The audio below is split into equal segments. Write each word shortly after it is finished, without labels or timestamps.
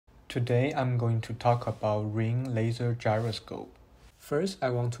Today I'm going to talk about ring laser gyroscope. First, I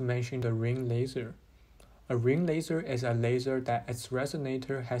want to mention the ring laser. A ring laser is a laser that its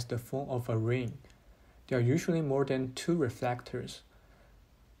resonator has the form of a ring. There are usually more than 2 reflectors.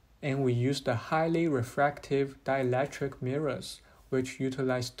 And we use the highly refractive dielectric mirrors, which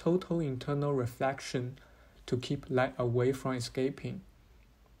utilize total internal reflection to keep light away from escaping.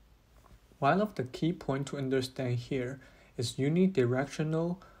 One of the key points to understand here is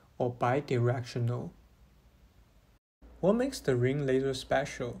unidirectional or bidirectional. What makes the ring laser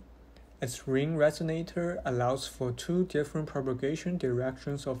special? Its ring resonator allows for 2 different propagation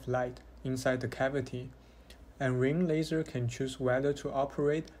directions of light inside the cavity, and ring laser can choose whether to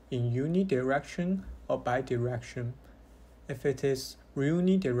operate in unidirection or bidirection. If it is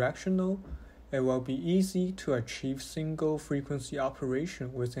unidirectional, it will be easy to achieve single frequency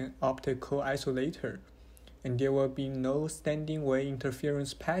operation with an optical isolator, and there will be no standing wave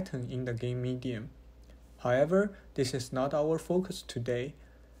interference pattern in the game medium. However, this is not our focus today,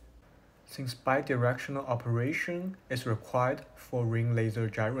 since bidirectional operation is required for ring laser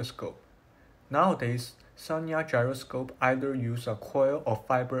gyroscope. Nowadays, Sonya gyroscope either use a coil or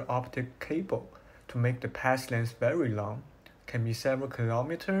fiber optic cable to make the path length very long, can be several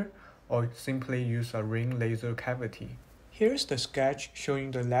kilometers, or simply use a ring laser cavity. Here's the sketch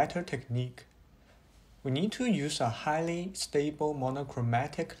showing the latter technique. We need to use a highly stable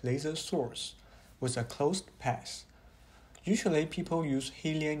monochromatic laser source with a closed path. Usually people use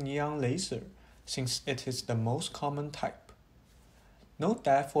helium neon laser since it is the most common type. Note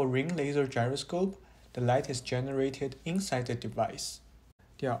that for ring laser gyroscope, the light is generated inside the device.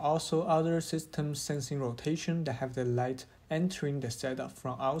 There are also other systems sensing rotation that have the light entering the setup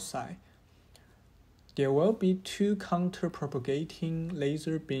from outside. There will be 2 counter-propagating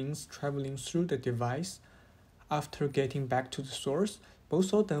laser beams traveling through the device. After getting back to the source,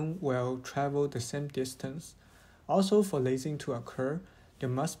 both of them will travel the same distance. Also, for lasing to occur, there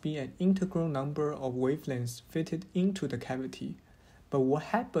must be an integral number of wavelengths fitted into the cavity. But what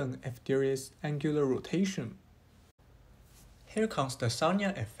happens if there is angular rotation? Here comes the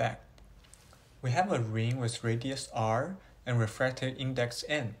Sonya effect. We have a ring with radius r and refractive index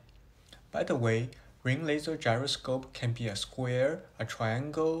n. By the way, ring laser gyroscope can be a square, a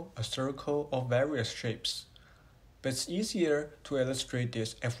triangle, a circle, or various shapes. But it's easier to illustrate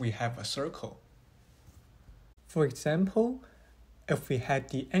this if we have a circle. For example, if we had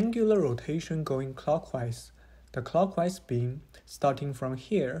the angular rotation going clockwise, the clockwise beam, starting from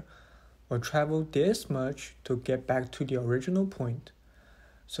here, will travel this much to get back to the original point.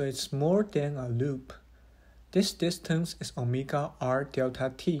 So it's more than a loop. This distance is omega r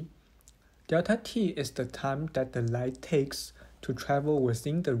delta t. Delta t is the time that the light takes to travel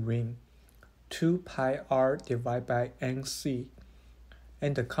within the ring, 2 pi r divided by nc.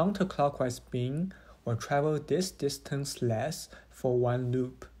 And the counterclockwise beam will travel this distance less for 1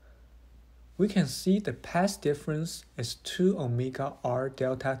 loop. We can see the path difference is 2 omega r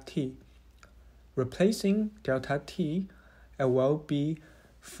delta t. Replacing delta t, it will be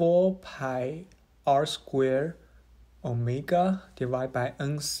 4 pi r squared omega divided by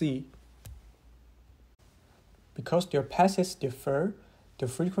nc. Because their paths differ, the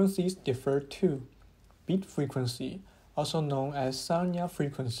frequencies differ too. Beat frequency, also known as Sonya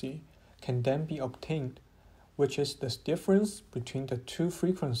frequency, can then be obtained, which is the difference between the 2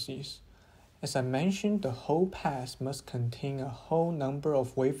 frequencies. As I mentioned, the whole path must contain a whole number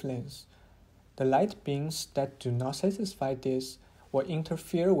of wavelengths. The light beams that do not satisfy this will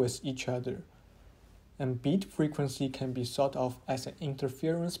interfere with each other, and beat frequency can be thought of as an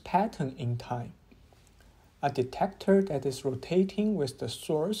interference pattern in time. A detector that is rotating with the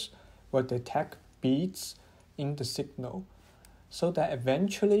source will detect beats in the signal, so that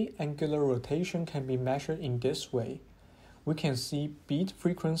eventually angular rotation can be measured in this way. We can see beat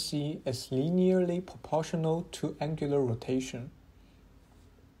frequency is linearly proportional to angular rotation.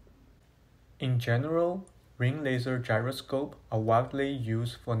 In general, ring laser gyroscope are widely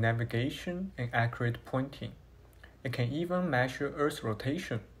used for navigation and accurate pointing. It can even measure Earth's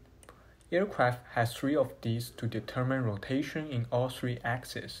rotation. Aircraft has 3 of these to determine rotation in all 3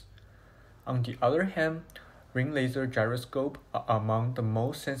 axes. On the other hand, ring laser gyroscope are among the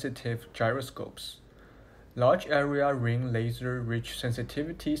most sensitive gyroscopes. Large area ring laser reach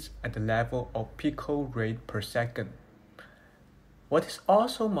sensitivities at the level of picorate per second. What is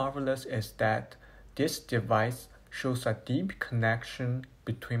also marvelous is that this device shows a deep connection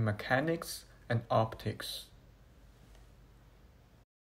between mechanics and optics.